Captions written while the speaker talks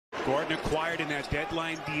Gordon acquired in that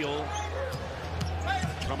deadline deal.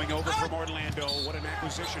 Coming over from Orlando. What an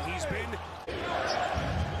acquisition he's been.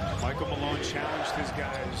 Michael Malone challenged his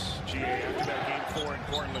guys, GA, after that game 4 in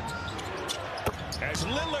Portland. As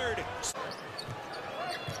Lillard.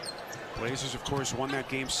 Blazers, of course, won that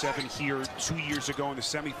game 7 here 2 years ago in the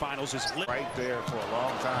semifinals. Is right there for a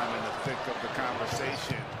long time in the thick of the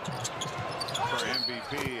conversation for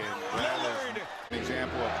MVP. And that is an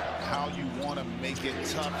example of how you want to make it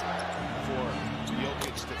tough for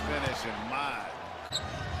Jokic to finish and mine.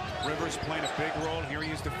 Rivers playing a big role. Here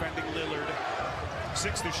he is defending Lillard.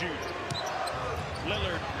 6 to shoot.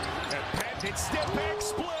 Lillard at patented step back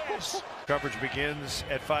splash. Coverage begins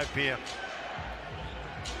at 5 p.m.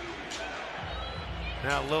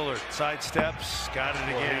 Now Lillard sidesteps, got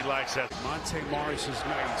it again. He likes that. Monte Morris's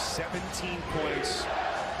night, 17 points.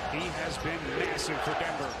 He has been massive for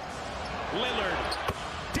Denver.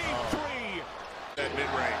 Lillard, deep three. That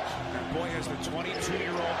mid-range. That boy has the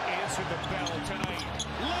 22-year-old answer the bell tonight.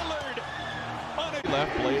 Lillard on it.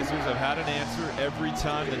 Left Blazers have had an answer every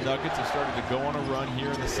time the Nuggets have started to go on a run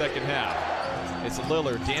here in the second half. It's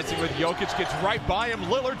Lillard dancing with Jokic, gets right by him.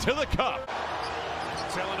 Lillard to the cup.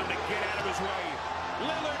 Telling him to get out of his way.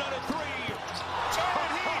 Lillard on a three.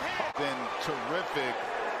 And he hit. Been terrific.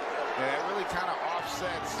 And that really kind of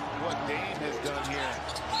offsets what Dame has done here.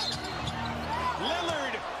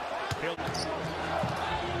 Lillard.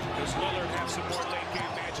 Does Lillard have some more late game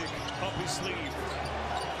magic up his sleeve?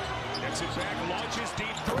 Gets it back, launches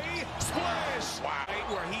deep three. Splash. Wow.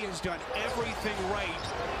 Where he has done everything right.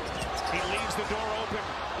 He leaves the door open.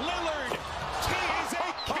 Lillard. He is a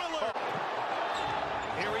killer.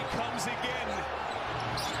 Here he comes again.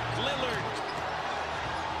 Lillard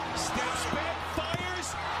steps back,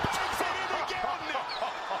 fires, bangs it in again.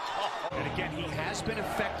 And again, he has been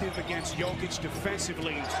effective against Jokic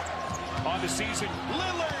defensively on the season.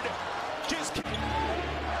 Lillard just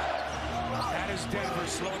that is Denver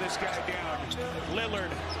slow this guy down.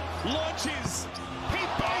 Lillard launches. He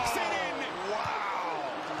banks it.